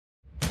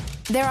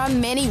There are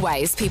many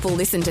ways people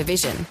listen to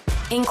Vision,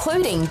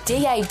 including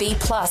DAB+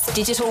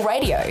 digital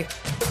radio.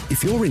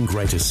 If you're in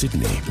Greater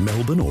Sydney,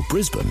 Melbourne or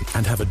Brisbane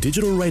and have a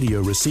digital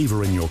radio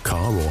receiver in your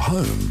car or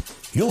home,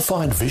 you'll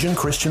find Vision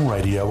Christian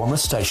Radio on the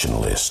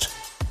station list.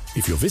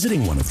 If you're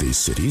visiting one of these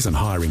cities and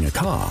hiring a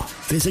car,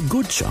 there's a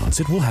good chance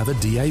it will have a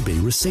DAB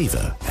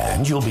receiver,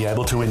 and you'll be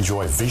able to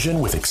enjoy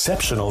Vision with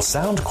exceptional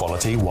sound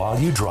quality while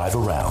you drive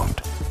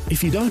around.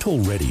 If you don't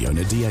already own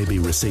a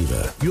DAB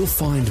receiver, you'll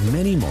find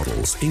many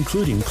models,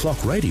 including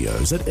clock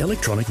radios, at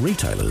electronic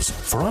retailers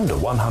for under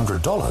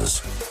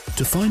 $100.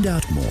 To find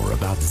out more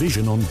about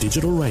Vision on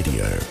digital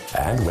radio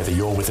and whether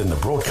you're within the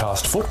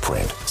broadcast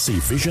footprint, see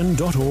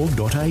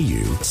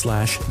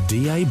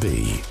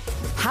vision.org.au/DAB.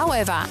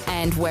 However,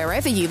 and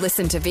wherever you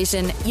listen to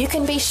Vision, you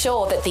can be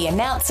sure that the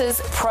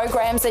announcers,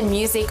 programs and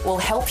music will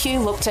help you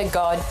look to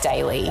God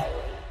daily.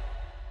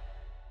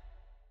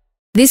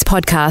 This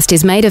podcast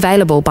is made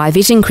available by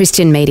Vision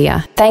Christian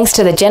Media, thanks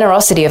to the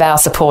generosity of our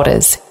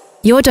supporters.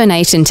 Your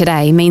donation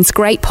today means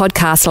great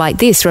podcasts like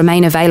this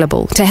remain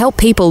available to help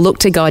people look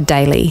to God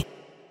daily.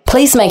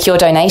 Please make your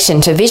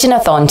donation to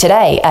Visionathon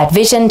today at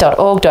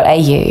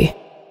vision.org.au.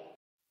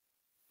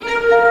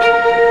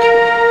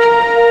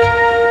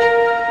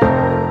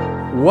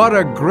 What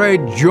a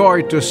great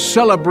joy to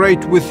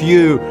celebrate with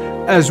you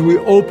as we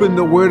open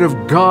the Word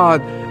of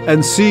God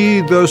and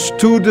see those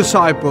two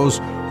disciples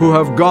who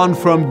have gone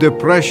from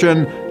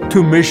depression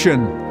to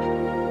mission.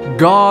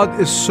 God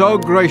is so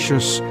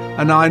gracious,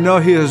 and I know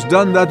He has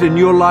done that in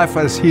your life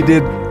as He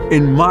did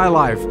in my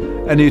life,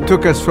 and He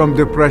took us from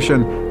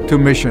depression to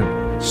mission.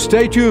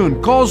 Stay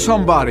tuned, call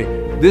somebody.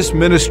 This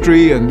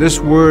ministry and this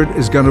word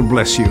is going to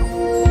bless you.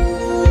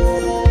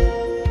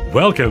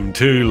 Welcome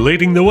to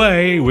Leading the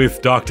Way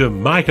with Dr.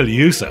 Michael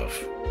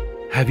Youssef.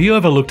 Have you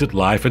ever looked at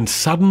life and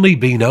suddenly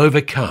been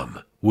overcome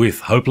with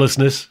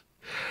hopelessness?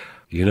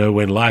 You know,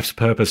 when life's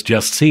purpose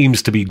just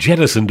seems to be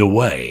jettisoned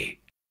away.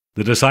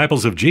 The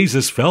disciples of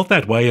Jesus felt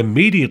that way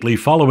immediately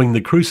following the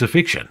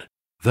crucifixion.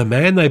 The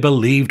man they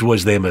believed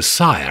was their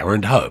Messiah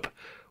and hope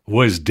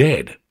was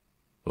dead,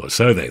 or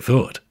so they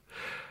thought.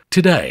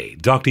 Today,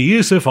 Dr.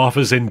 Youssef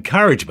offers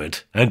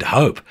encouragement and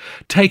hope,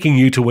 taking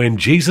you to when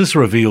Jesus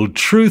revealed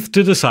truth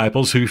to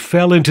disciples who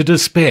fell into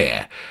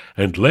despair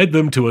and led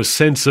them to a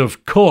sense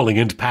of calling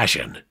and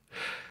passion.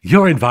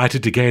 You're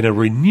invited to gain a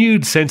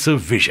renewed sense of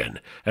vision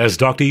as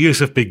Dr.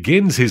 Youssef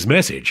begins his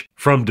message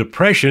from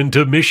depression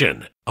to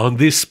mission on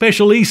this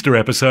special Easter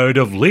episode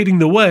of Leading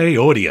the Way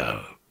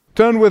audio.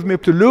 Turn with me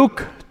to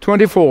Luke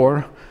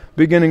 24,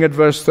 beginning at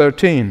verse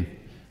 13.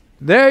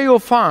 There you'll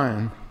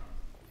find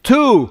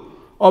two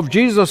of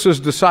Jesus'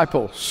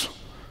 disciples.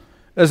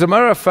 As a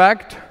matter of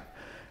fact,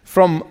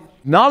 from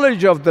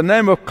knowledge of the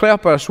name of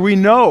Cleopas, we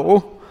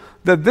know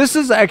that this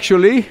is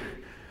actually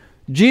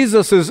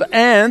Jesus'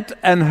 aunt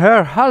and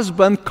her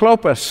husband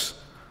Cleopas.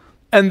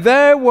 And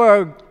they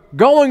were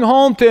going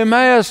home to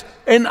Emmaus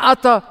in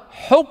utter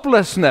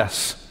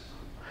hopelessness.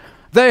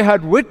 They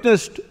had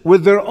witnessed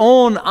with their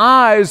own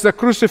eyes the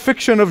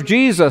crucifixion of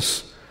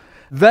Jesus.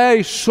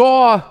 They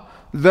saw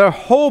their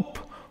hope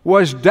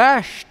was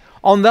dashed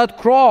on that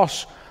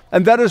cross.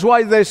 And that is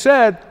why they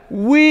said,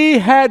 we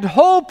had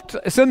hoped.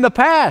 It's in the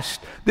past.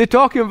 They're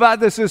talking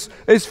about this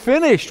is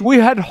finished. We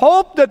had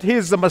hoped that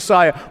He's the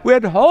Messiah. We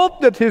had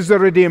hoped that He's the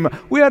Redeemer.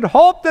 We had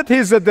hoped that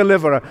He's the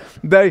Deliverer.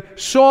 They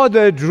saw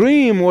their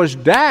dream was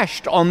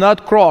dashed on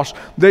that cross.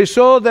 They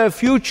saw their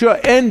future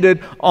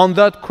ended on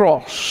that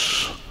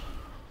cross.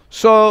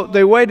 So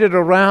they waited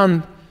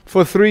around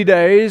for 3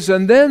 days,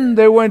 and then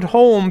they went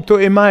home to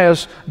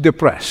Emmaus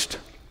depressed.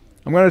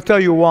 I'm going to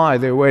tell you why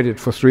they waited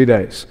for 3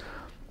 days.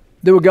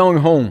 They were going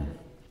home,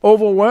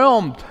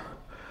 overwhelmed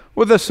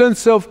with a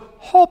sense of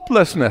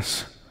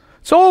hopelessness.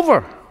 It's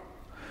over.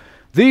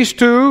 These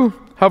two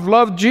have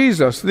loved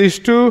Jesus. These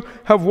two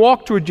have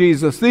walked with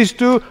Jesus. These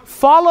two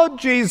followed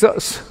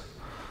Jesus.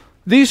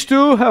 These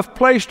two have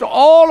placed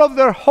all of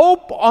their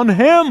hope on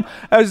Him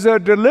as their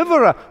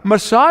deliverer,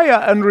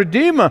 Messiah, and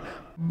Redeemer.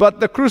 But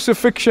the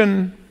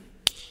crucifixion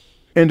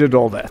ended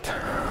all that.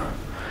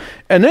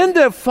 And in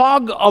their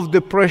fog of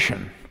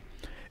depression,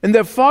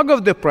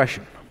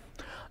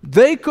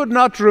 they could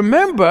not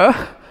remember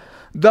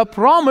the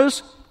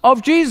promise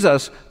of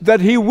Jesus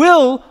that He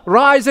will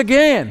rise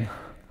again.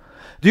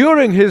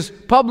 During His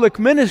public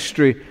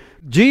ministry,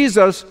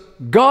 Jesus,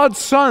 God's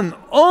Son,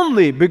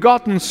 only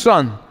begotten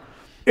Son,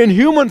 in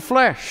human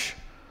flesh,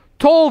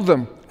 told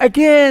them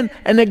again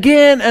and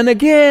again and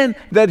again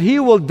that He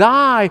will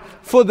die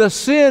for the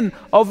sin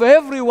of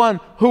everyone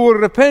who will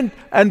repent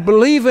and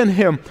believe in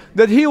Him,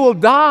 that He will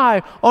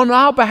die on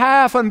our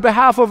behalf and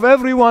behalf of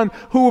everyone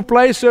who will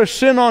place their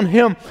sin on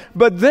Him.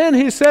 But then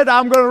He said,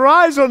 I'm going to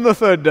rise on the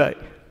third day.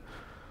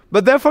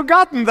 But they've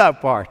forgotten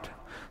that part.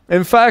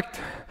 In fact,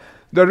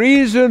 the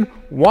reason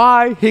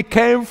why He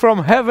came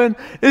from heaven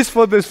is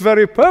for this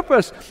very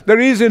purpose. The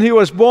reason He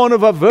was born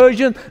of a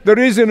virgin, the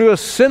reason He was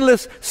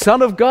sinless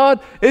Son of God,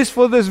 is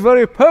for this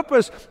very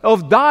purpose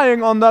of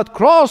dying on that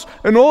cross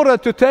in order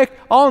to take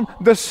on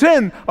the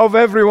sin of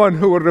everyone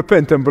who will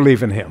repent and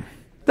believe in Him.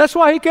 That's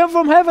why He came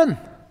from heaven.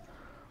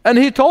 And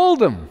he told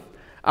them,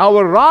 I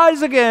will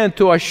rise again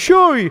to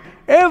assure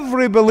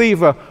every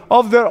believer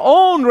of their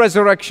own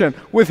resurrection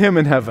with him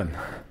in heaven.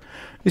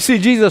 You see,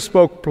 Jesus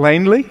spoke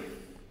plainly.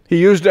 He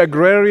used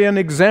agrarian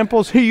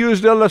examples. He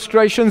used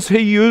illustrations. He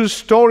used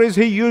stories.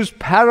 He used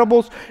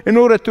parables in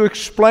order to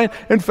explain.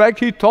 In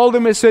fact, he told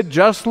them, he said,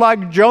 just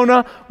like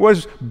Jonah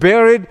was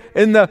buried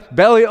in the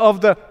belly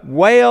of the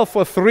whale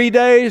for 3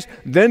 days,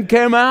 then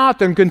came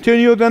out and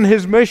continued on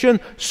his mission,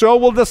 so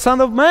will the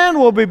Son of Man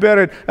will be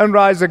buried and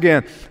rise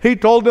again. He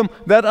told them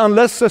that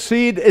unless the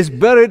seed is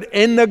buried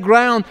in the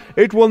ground,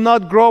 it will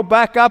not grow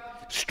back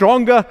up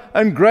stronger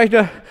and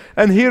greater.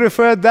 And he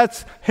referred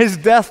that's his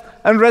death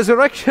and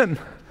resurrection.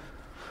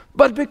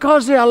 But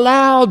because they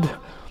allowed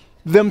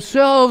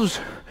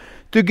themselves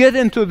to get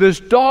into this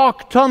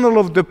dark tunnel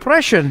of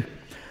depression,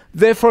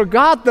 they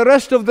forgot the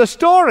rest of the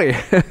story.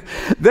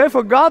 They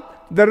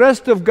forgot the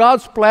rest of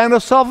God's plan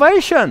of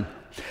salvation.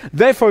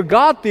 They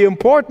forgot the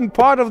important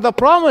part of the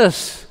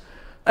promise.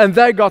 And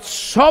they got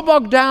so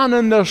bogged down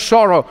in their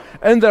sorrow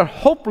and their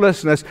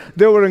hopelessness.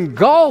 They were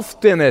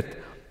engulfed in it.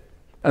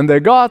 And they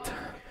got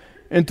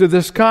into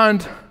this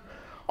kind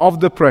of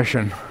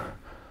depression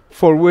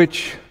for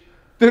which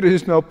there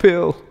is no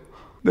pill.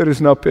 There is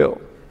no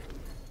pill.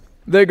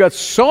 They got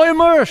so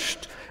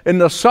immersed in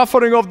the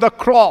suffering of the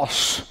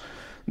cross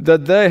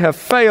that they have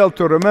failed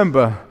to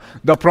remember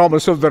the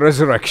promise of the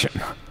resurrection.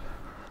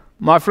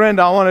 My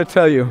friend, I want to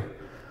tell you,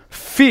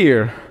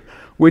 fear,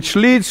 which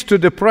leads to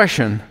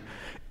depression,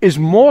 is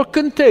more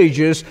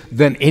contagious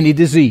than any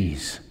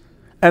disease.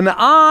 And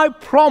I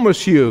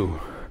promise you,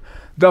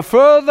 the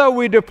further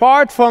we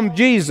depart from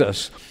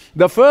Jesus,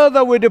 the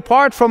further we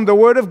depart from the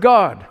Word of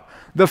God,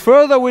 the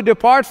further we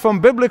depart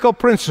from biblical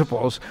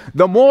principles,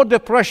 the more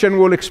depression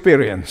we'll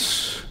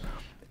experience.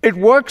 It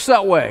works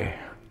that way,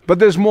 but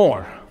there's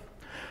more.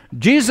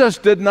 Jesus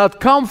did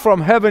not come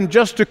from heaven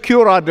just to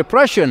cure our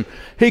depression.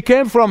 He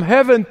came from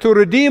heaven to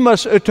redeem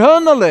us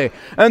eternally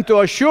and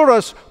to assure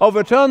us of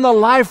eternal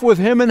life with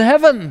Him in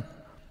heaven.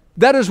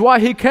 That is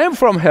why He came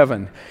from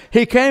heaven.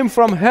 He came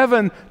from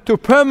heaven to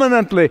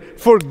permanently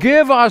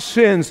forgive our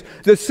sins,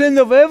 the sin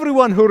of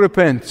everyone who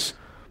repents.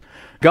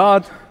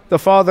 God the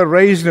Father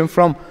raised Him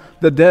from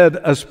the dead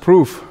as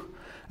proof.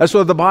 That's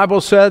what the Bible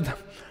said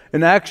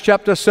in Acts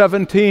chapter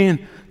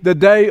 17. The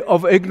day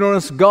of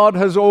ignorance God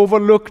has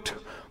overlooked,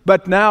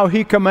 but now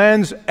He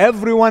commands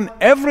everyone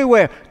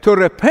everywhere to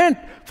repent,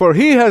 for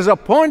He has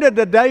appointed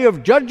the day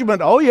of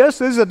judgment. Oh yes,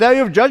 there's a day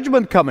of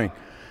judgment coming.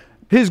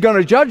 He's going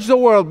to judge the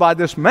world by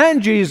this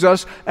man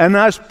Jesus, and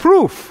as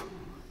proof,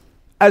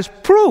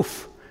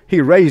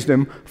 He raised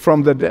Him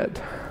from the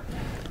dead.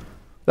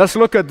 Let's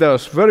look at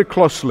this very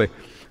closely.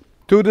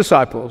 2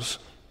 disciples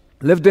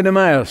lived in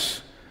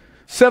Emmaus,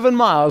 7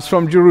 miles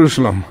from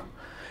Jerusalem.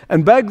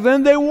 And back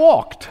then they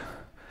walked.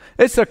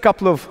 It's a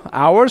couple of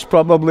hours,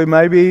 probably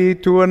maybe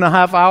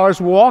 2.5 hours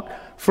walk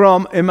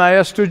from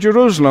Emmaus to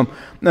Jerusalem.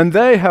 And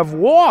they have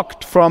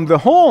walked from the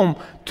home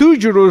to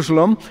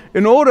Jerusalem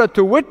in order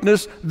to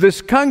witness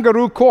this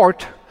kangaroo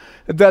court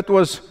that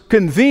was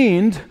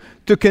convened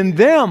to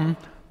condemn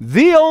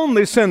the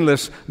only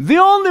sinless, the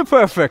only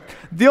perfect,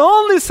 the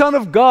only Son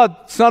of God,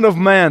 Son of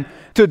Man,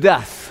 to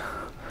death.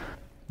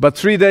 But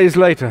 3 days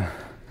later,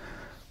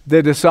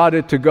 they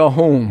decided to go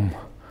home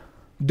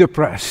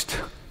depressed.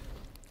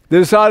 They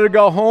decided to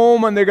go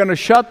home and they're going to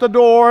shut the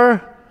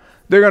door.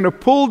 They're going to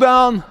pull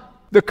down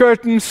the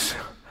curtains.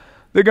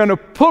 They're going to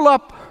pull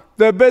up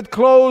their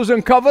bedclothes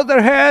and cover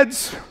their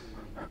heads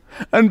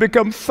and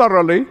become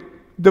thoroughly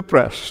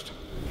depressed.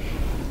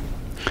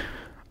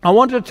 I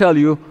want to tell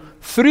you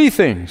 3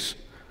 things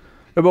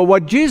about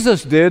what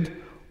Jesus did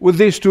with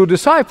these 2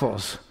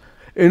 disciples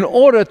in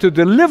order to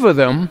deliver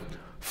them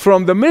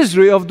from the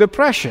misery of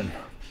depression.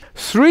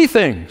 3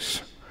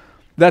 things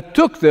that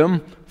took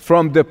them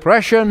from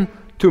depression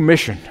to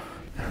mission.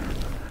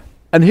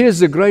 And here's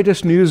the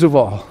greatest news of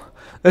all.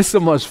 It's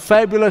the most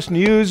fabulous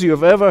news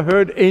you've ever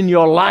heard in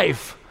your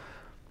life.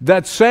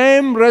 That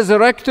same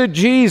resurrected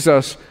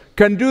Jesus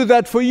can do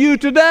that for you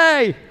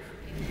today.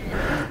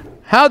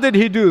 How did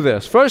He do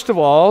this? First of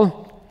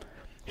all,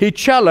 He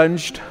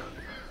challenged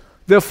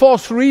their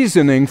false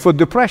reasoning for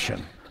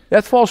depression.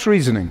 That's false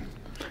reasoning.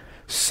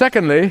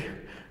 Secondly,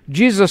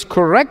 Jesus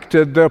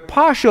corrected their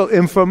partial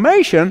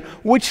information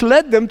which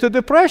led them to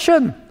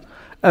depression.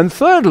 And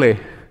thirdly,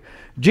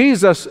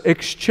 Jesus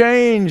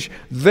exchanged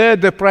their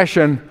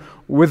depression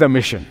with a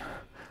mission.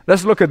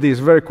 Let's look at these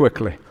very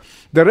quickly.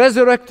 The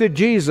resurrected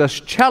Jesus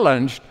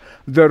challenged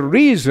the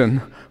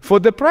reason for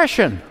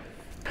depression.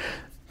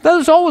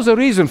 There's always a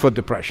reason for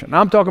depression.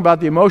 I'm talking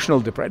about the emotional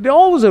depression. There's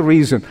always a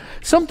reason.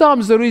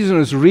 Sometimes the reason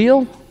is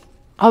real,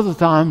 other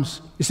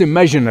times it's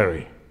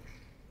imaginary.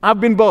 I've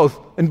been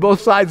in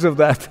both sides of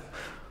that.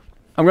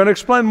 I'm going to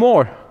explain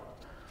more.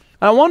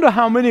 I wonder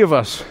how many of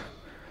us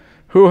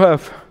who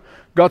have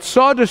got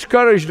so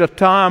discouraged at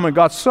time and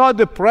got so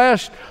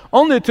depressed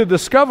only to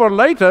discover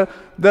later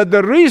that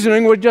the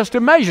reasoning was just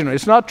imaginary.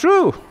 It's not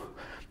true.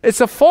 It's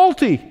a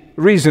faulty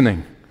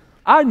reasoning.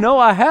 I know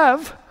I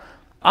have.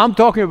 I'm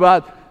talking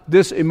about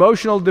this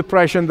emotional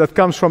depression that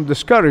comes from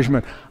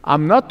discouragement.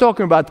 I'm not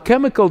talking about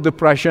chemical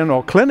depression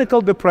or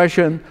clinical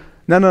depression.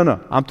 No.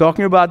 I'm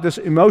talking about this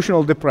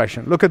emotional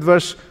depression. Look at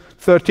verse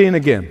 13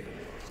 again.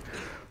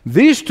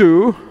 These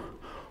two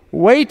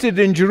waited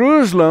in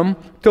Jerusalem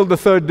till the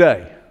third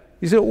day.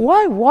 You say,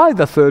 why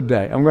the third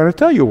day? I'm going to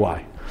tell you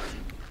why.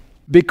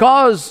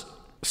 Because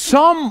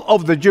some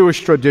of the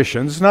Jewish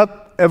traditions,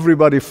 not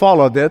everybody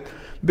followed it,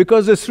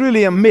 because it's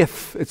really a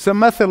myth. It's a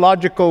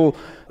mythological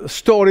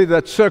story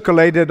that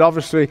circulated,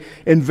 obviously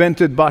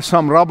invented by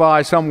some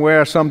rabbi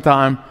somewhere,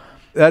 sometime,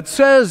 that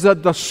says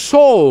that the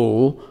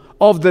soul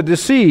of the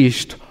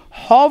deceased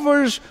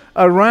hovers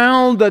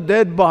around the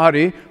dead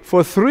body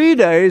for 3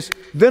 days,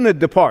 then it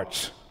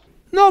departs.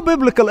 No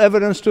biblical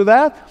evidence to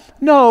that.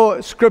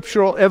 No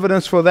scriptural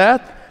evidence for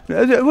that.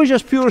 It was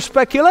just pure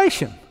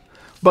speculation.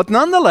 But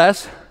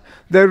nonetheless,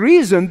 they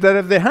reasoned that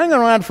if they hang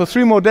around for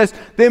 3 more days,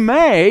 they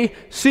may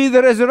see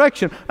the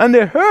resurrection. And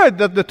they heard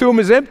that the tomb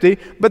is empty,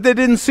 but they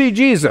didn't see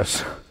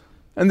Jesus.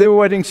 And they were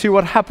waiting to see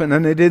what happened,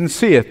 and they didn't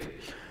see it.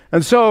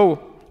 And so,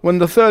 when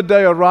the third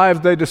day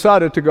arrived, they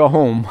decided to go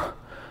home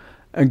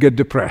and get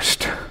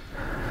depressed.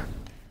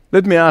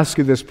 Let me ask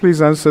you this.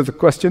 Please answer the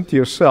question to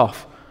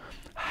yourself.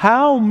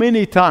 How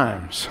many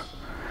times,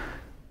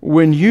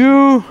 when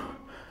you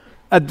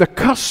at the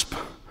cusp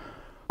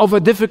of a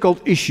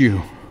difficult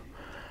issue,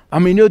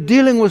 you're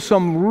dealing with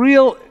some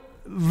real,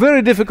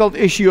 very difficult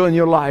issue in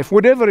your life,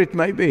 whatever it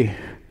may be.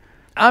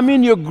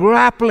 You're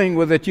grappling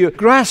with it, you're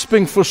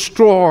grasping for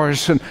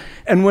straws,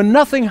 and when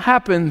nothing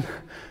happened,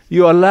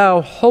 you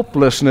allow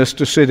hopelessness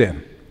to sit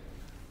in.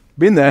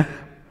 Been there?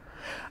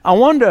 I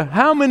wonder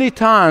how many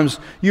times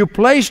you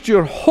placed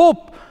your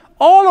hope,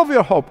 all of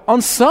your hope,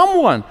 on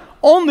someone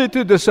only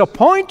to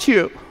disappoint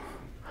you.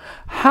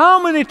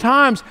 How many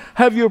times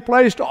have you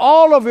placed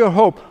all of your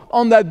hope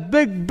on that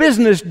big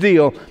business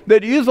deal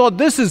that you thought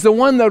this is the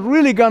one that's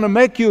really going to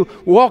make you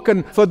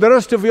walking for the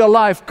rest of your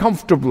life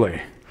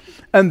comfortably?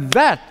 And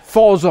that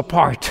falls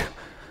apart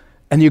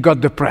and you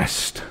got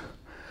depressed.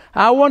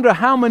 I wonder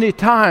how many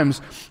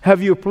times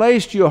have you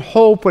placed your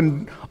hope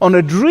on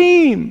a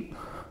dream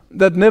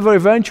that never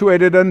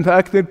eventuated, in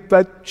fact,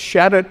 that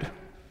shattered,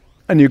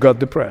 and you got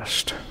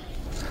depressed.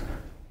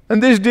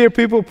 And these dear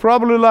people,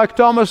 probably like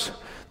Thomas,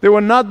 they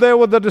were not there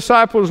with the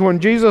disciples when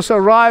Jesus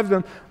arrived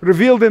and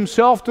revealed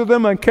himself to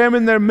them and came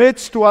in their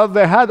midst while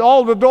they had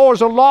all the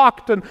doors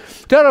locked and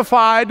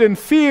terrified and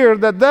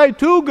feared that they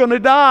too going to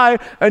die.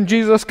 And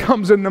Jesus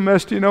comes in the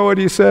midst. You know what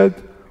he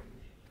said?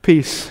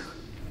 Peace.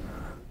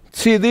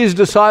 See, these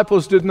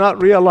disciples did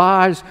not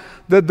realize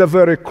that the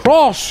very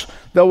cross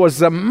that was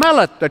the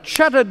mallet that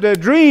shattered their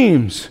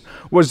dreams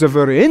was the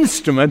very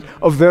instrument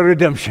of their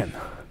redemption.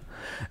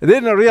 They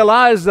didn't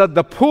realize that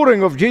the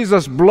pouring of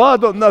Jesus'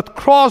 blood on that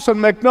cross,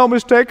 and make no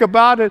mistake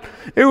about it,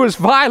 it was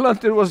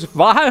violent, it was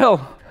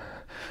vile.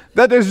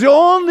 That is the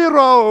only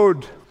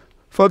road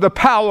for the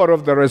power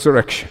of the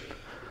resurrection.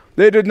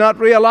 They did not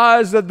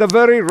realize that the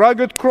very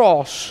rugged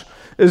cross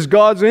is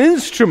God's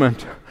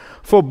instrument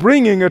for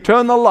bringing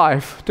eternal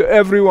life to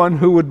everyone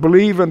who would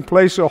believe and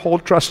place their whole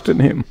trust in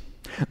Him.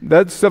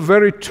 That's the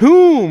very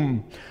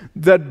tomb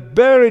that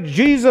buried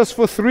Jesus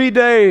for 3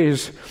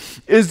 days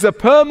is the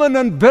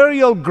permanent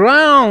burial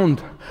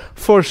ground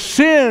for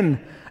sin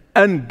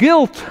and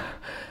guilt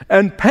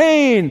and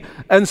pain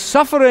and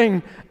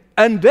suffering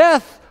and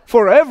death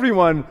for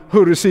everyone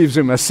who receives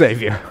Him as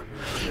Savior.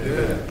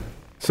 Yeah.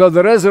 So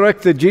the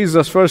resurrected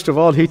Jesus, first of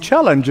all, He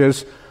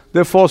challenges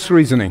their false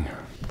reasoning.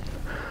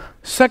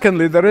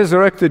 Secondly, the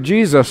resurrected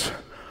Jesus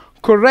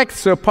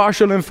corrects their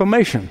partial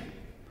information.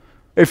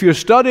 If you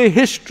study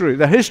history,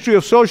 the history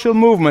of social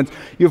movements,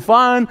 you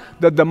find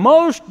that the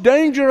most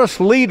dangerous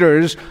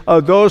leaders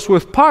are those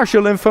with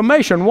partial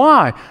information.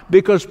 Why?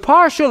 Because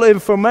partial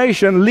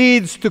information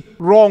leads to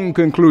wrong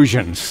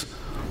conclusions.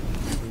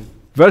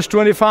 Verse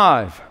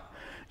 25,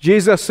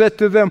 Jesus said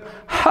to them,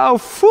 "How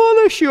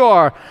foolish you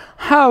are,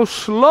 how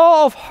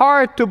slow of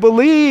heart to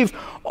believe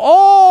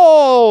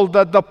all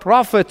that the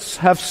prophets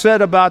have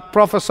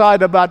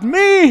prophesied about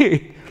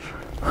me."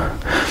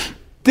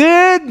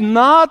 Did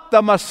not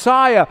the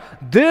Messiah,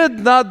 did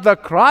not the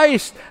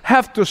Christ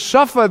have to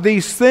suffer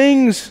these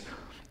things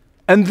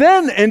and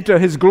then enter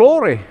His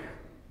glory?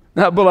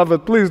 Now,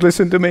 beloved, please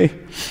listen to me.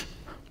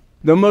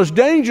 The most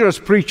dangerous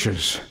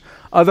preachers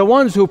are the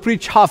ones who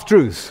preach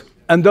half-truths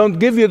and don't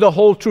give you the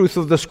whole truth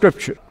of the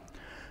Scripture.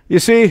 You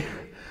see,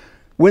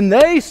 when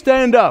they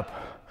stand up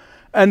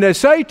and they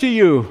say to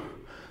you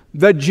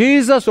that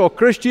Jesus or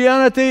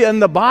Christianity and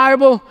the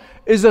Bible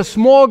is a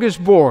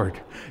smorgasbord,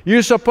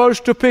 you're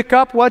supposed to pick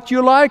up what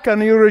you like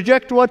and you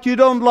reject what you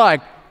don't like.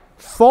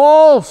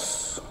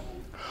 False.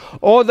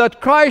 Or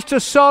that Christ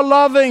is so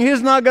loving,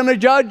 He's not going to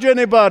judge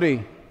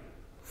anybody.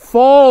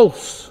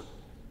 False.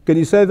 Can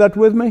you say that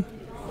with me?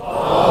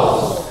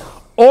 False.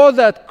 Or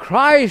that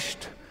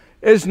Christ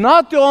is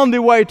not the only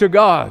way to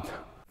God.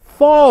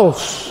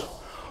 False.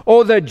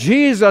 Or that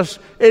Jesus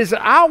is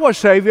our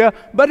Savior,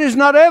 but is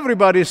not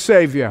everybody's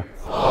Savior.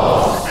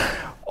 False.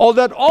 Or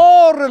that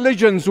all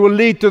religions will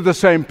lead to the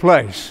same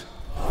place.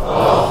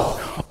 False.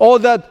 or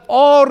that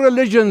all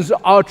religions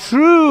are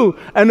true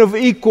and of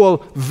equal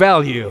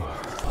value,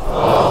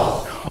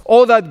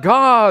 or that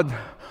God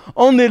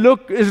only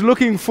is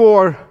looking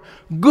for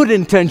good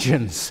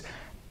intentions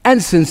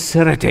and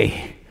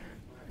sincerity.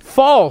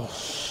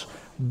 False,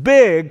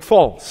 big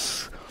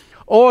false.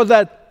 Or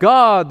that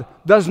God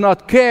does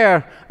not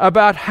care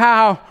about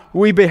how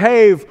we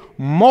behave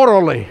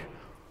morally.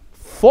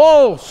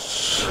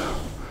 False.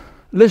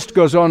 List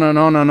goes on and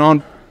on and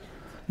on.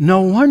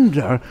 No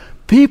wonder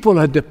people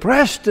are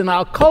depressed in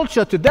our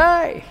culture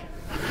today.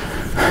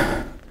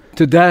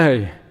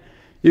 Today,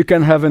 you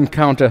can have an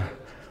encounter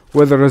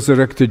with the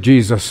resurrected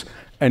Jesus,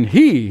 and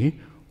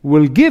He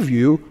will give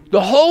you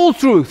the whole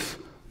truth,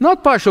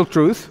 not partial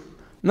truth,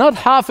 not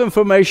half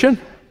information.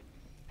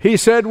 He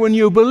said, when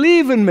you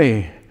believe in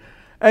me,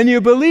 and you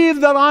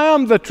believe that I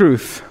am the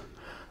truth,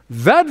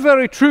 that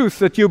very truth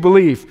that you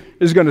believe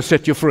is going to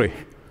set you free.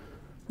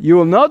 You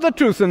will know the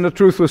truth, and the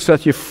truth will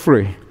set you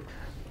free.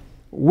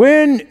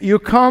 When you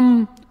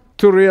come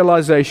to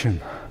realization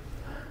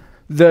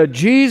that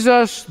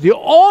Jesus, the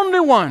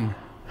only one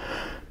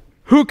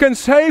who can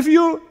save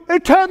you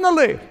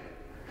eternally,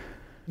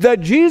 that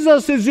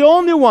Jesus is the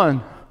only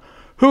one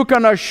who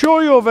can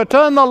assure you of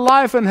eternal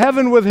life in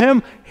heaven with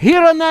Him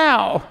here and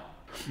now,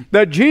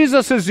 that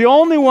Jesus is the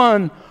only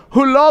one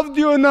who loved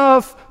you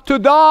enough to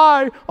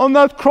die on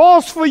that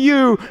cross for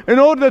you in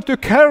order to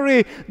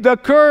carry the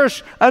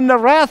curse and the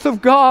wrath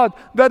of God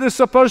that is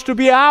supposed to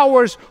be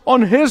ours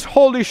on His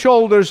holy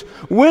shoulders.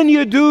 When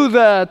you do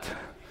that,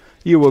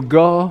 you will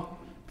go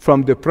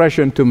from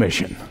depression to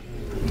mission.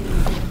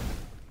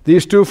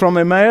 These two from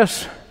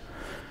Emmaus,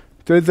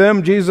 to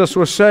them Jesus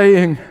was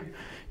saying,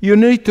 you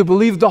need to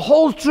believe the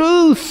whole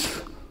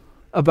truth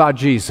about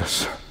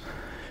Jesus.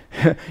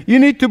 You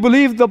need to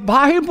believe the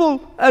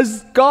Bible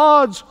as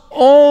God's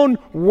own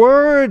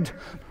word.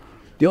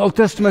 The Old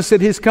Testament said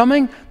He's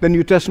coming. The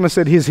New Testament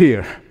said He's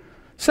here.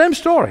 Same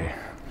story.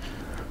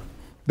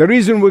 The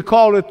reason we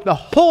call it the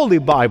Holy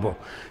Bible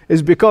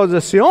is because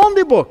it's the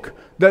only book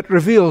that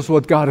reveals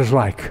what God is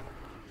like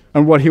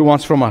and what He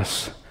wants from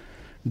us.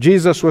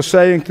 Jesus was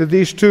saying to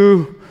these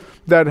two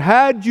that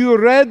had you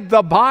read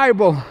the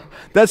Bible,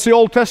 that's the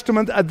Old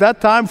Testament at that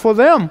time for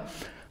them,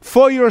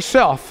 for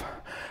yourself,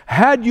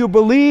 had you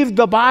believed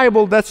the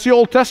Bible, that's the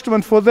Old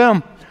Testament for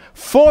them,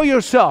 for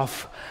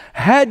yourself,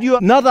 had you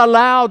not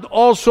allowed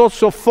all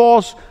sorts of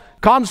false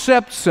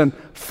concepts and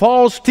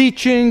false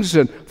teachings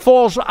and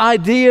false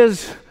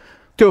ideas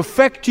to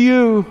affect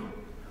you,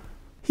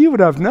 you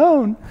would have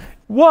known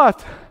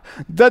what?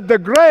 That the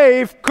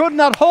grave could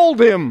not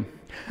hold Him,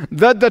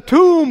 that the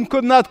tomb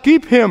could not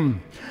keep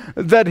Him,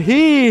 that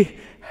He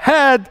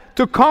had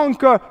to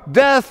conquer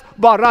death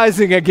by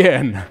rising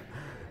again.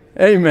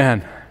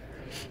 Amen.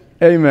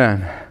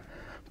 Amen.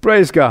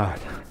 Praise God.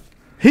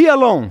 He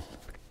alone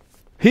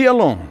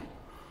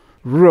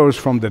rose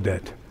from the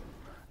dead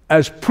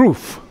as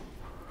proof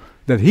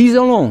that He's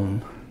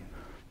alone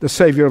the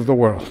Savior of the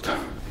world.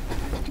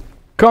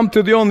 Come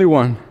to the only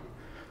one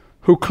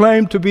who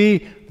claimed to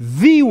be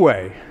the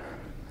way.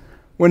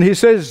 When He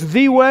says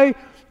the way, I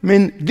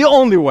mean the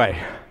only way,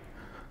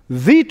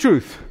 the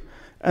truth,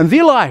 and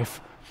the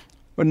life.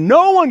 When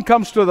no one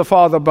comes to the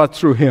Father but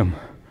through Him.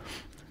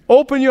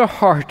 Open your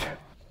heart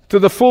to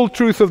the full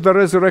truth of the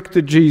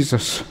resurrected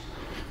Jesus.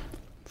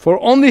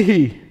 For only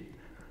He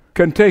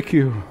can take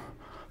you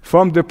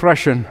from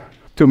depression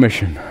to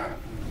mission.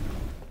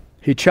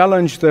 He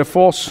challenged their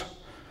false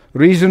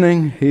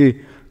reasoning.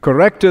 He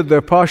corrected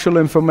their partial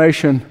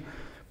information.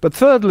 But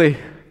thirdly,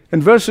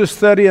 in verses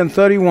 30 and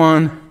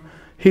 31,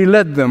 He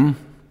led them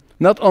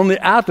not only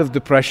out of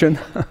depression,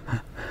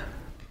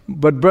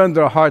 but burned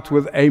their hearts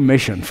with a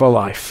mission for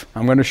life.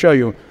 I'm going to show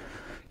you.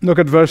 Look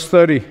at verse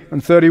 30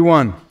 and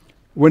 31.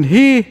 When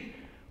He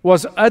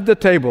was at the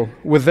table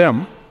with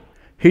them,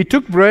 He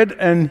took bread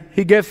and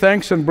He gave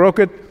thanks and broke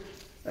it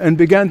and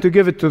began to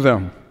give it to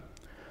them.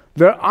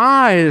 Their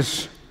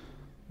eyes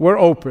were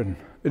open.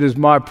 It is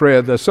my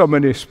prayer that so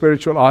many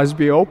spiritual eyes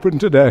be open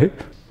today.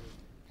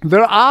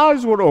 Their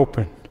eyes were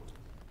open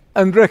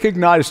and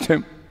recognized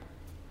Him,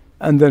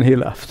 and then He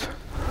left.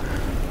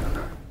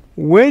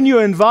 When you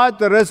invite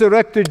the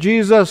resurrected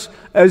Jesus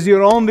as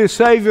your only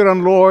Savior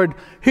and Lord,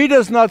 He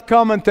does not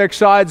come and take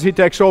sides, He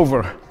takes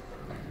over.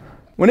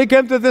 When He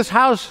came to this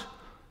house,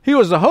 He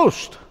was the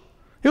host.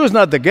 He was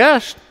not the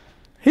guest.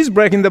 He's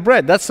breaking the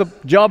bread. That's the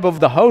job of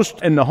the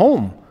host in the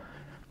home.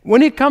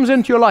 When He comes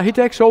into your life, He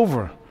takes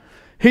over.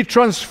 He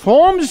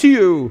transforms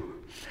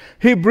you.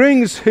 He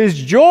brings His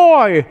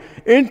joy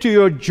into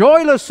your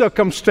joyless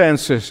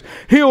circumstances.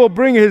 He will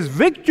bring His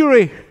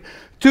victory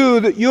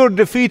to your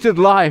defeated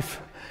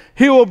life.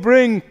 He will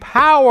bring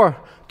power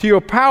to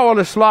your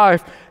powerless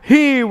life.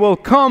 He will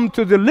come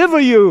to deliver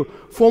you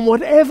from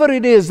whatever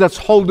it is that's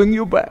holding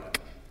you back.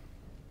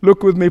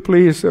 Look with me,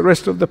 please, the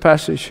rest of the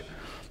passage.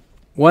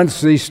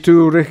 Once these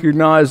two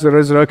recognized the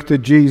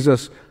resurrected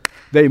Jesus,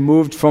 they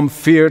moved from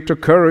fear to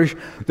courage.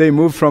 They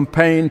moved from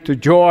pain to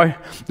joy.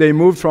 They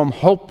moved from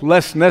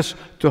hopelessness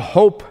to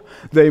hope.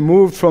 They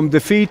moved from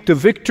defeat to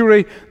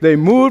victory. They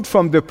moved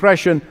from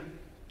depression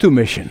to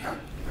mission.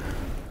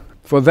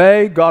 For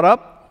they got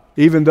up,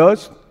 even though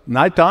it's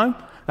nighttime.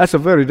 That's a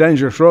very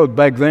dangerous road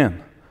back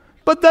then.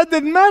 But that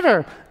didn't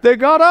matter. They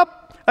got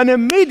up and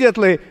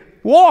immediately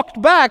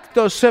walked back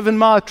those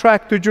 7-mile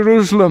track to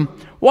Jerusalem.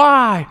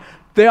 Why?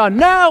 They are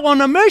now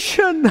on a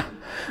mission.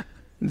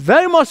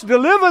 They must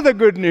deliver the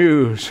good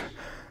news.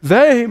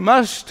 They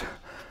must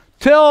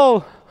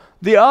tell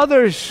the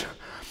others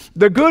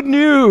the good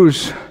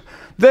news.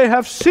 They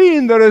have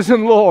seen the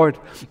risen Lord.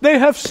 They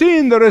have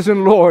seen the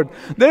risen Lord.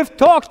 They've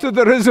talked to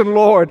the risen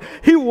Lord.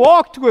 He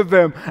walked with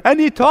them, and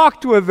He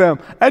talked with them,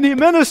 and He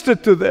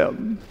ministered to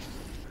them.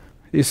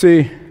 You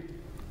see,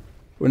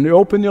 when you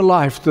open your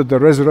life to the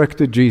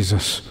resurrected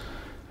Jesus,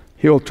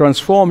 He'll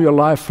transform your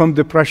life from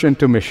depression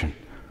to mission.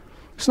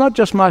 It's not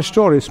just my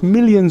story. It's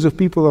millions of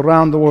people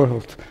around the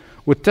world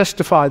would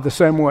testify the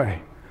same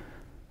way.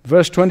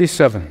 Verse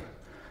 27.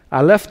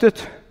 I left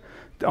it.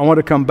 I want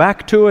to come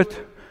back to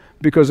it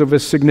because of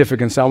its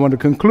significance. I want to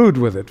conclude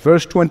with it.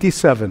 Verse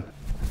 27.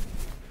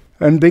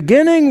 And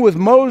beginning with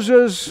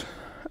Moses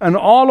and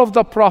all of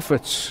the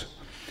prophets,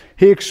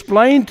 He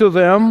explained to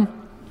them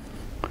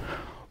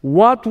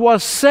what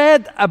was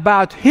said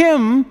about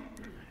Him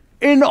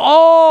in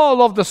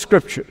all of the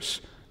Scriptures.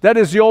 That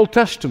is the Old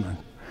Testament,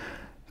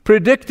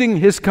 predicting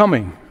His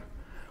coming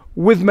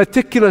with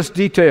meticulous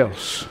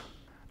details.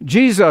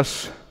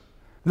 Jesus,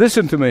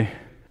 listen to me,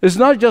 is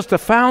not just the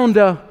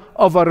founder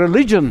of a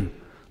religion.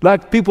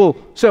 Like people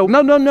say,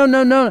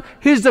 no.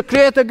 He's the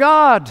Creator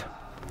God.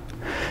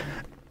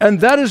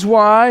 And that is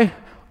why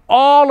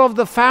all of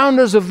the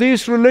founders of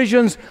these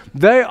religions,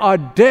 they are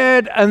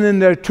dead and in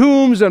their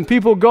tombs, and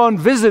people go and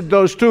visit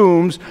those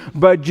tombs.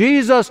 But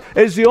Jesus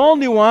is the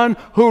only one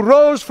who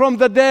rose from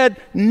the dead,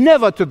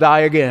 never to die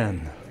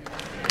again.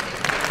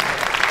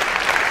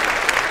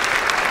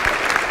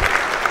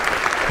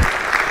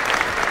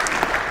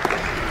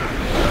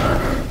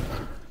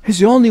 He's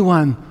the only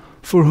one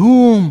for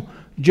whom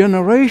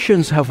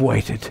generations have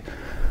waited.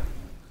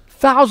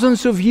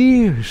 Thousands of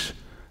years.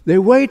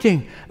 They're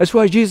waiting. That's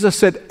why Jesus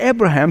said,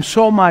 Abraham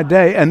saw my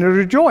day and he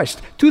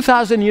rejoiced.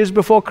 2,000 years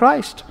before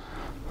Christ.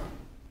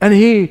 And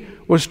He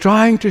was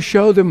trying to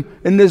show them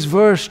in this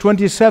verse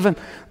 27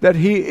 that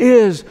He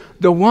is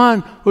the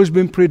one who's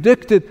been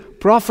predicted,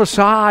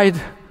 prophesied.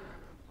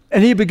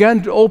 And He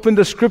began to open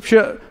the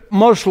Scripture.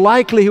 Most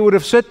likely He would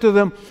have said to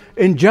them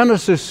in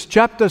Genesis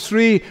chapter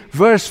 3,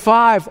 verse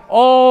 5,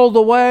 all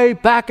the way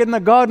back in the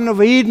Garden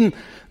of Eden,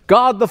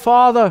 God the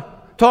Father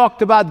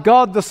talked about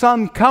God the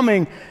Son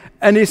coming,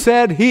 and He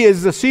said He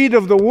is the seed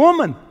of the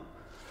woman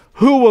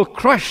who will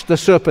crush the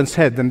serpent's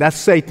head, and that's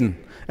Satan.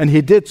 And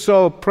He did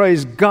so,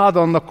 praise God,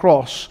 on the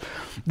cross.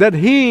 That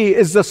He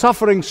is the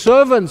suffering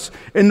servants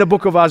in the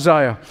book of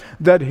Isaiah.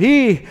 That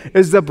He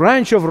is the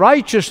branch of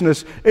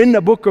righteousness in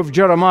the book of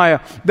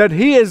Jeremiah. That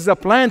He is the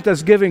plant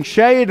that's giving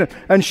shade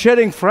and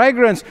shedding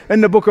fragrance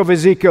in the book of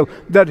Ezekiel.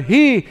 That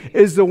He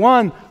is the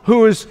one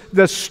who is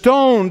the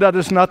stone that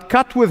is not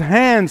cut with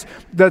hands,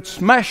 that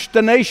smashed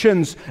the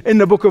nations in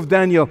the book of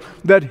Daniel.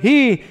 That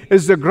He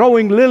is the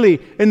growing lily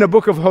in the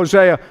book of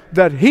Hosea.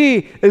 That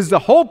He is the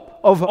hope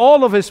of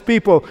all of His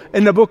people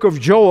in the book of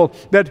Joel.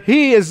 That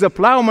He is the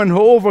plowman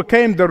who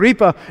overcame the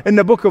reaper in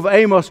the book of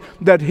Amos.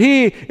 That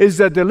He is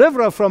the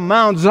deliverer from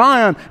Mount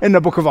Zion in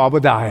the book of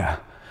Obadiah.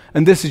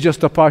 And this is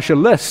just a partial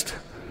list.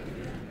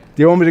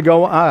 Do you want me to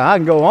go on? I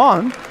can go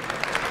on.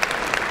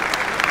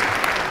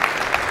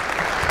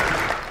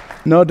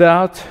 No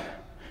doubt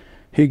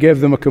He gave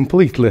them a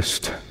complete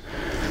list.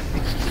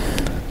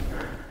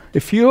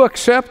 If you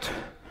accept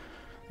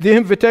the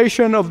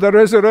invitation of the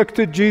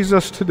resurrected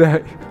Jesus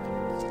today,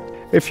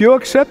 if you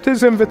accept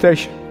His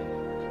invitation,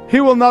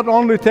 He will not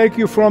only take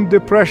you from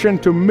depression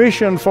to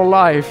mission for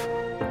life,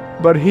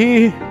 but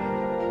He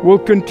will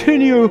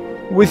continue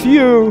with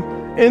you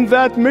in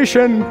that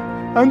mission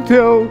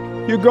until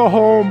you go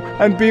home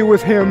and be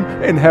with Him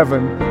in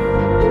heaven.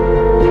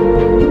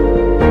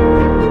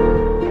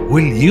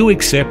 Will you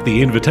accept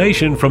the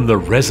invitation from the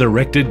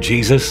resurrected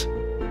Jesus?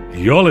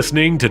 You're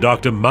listening to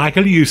Dr.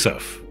 Michael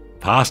Youssef,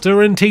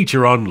 pastor and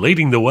teacher on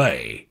Leading the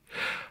Way.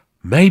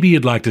 Maybe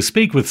you'd like to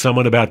speak with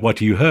someone about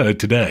what you heard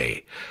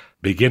today.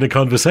 Begin a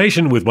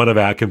conversation with one of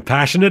our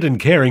compassionate and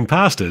caring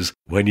pastors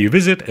when you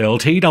visit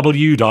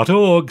ltw.org/Jesus.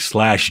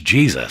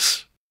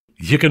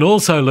 You can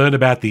also learn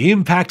about the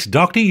impact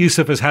Dr.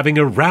 Youssef is having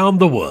around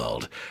the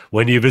world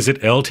when you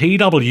visit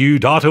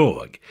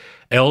ltw.org,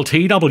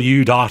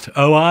 ltw.org,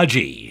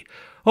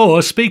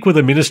 or speak with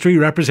a ministry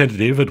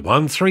representative at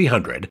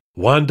 1300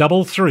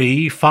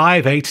 133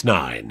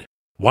 589.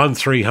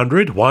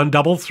 1300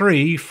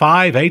 133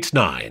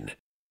 589.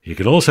 You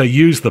can also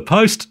use the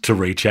post to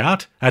reach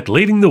out at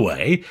Leading the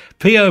Way,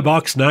 P.O.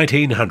 Box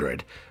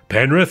 1900,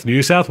 Penrith,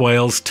 New South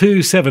Wales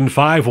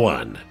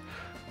 2751.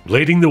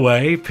 Leading the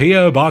Way,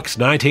 P.O. Box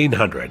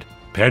 1900,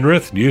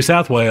 Penrith, New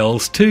South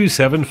Wales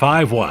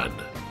 2751.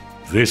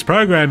 This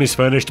program is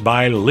furnished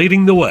by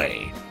Leading the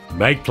Way.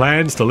 Make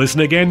plans to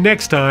listen again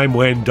next time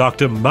when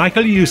Dr.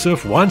 Michael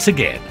Youssef once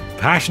again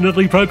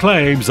passionately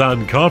proclaims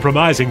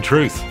uncompromising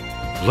truth.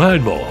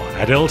 Learn more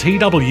at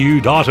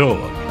ltw.org.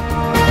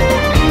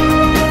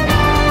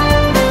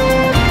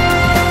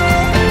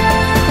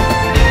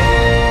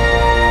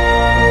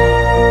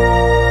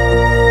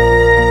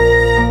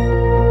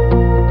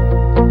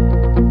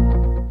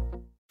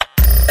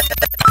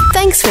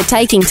 Thanks for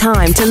taking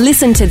time to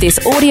listen to this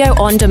audio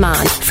on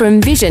demand from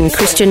Vision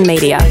Christian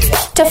Media.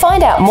 To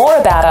find out more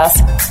about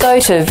us, go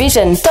to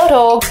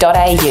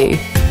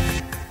vision.org.au.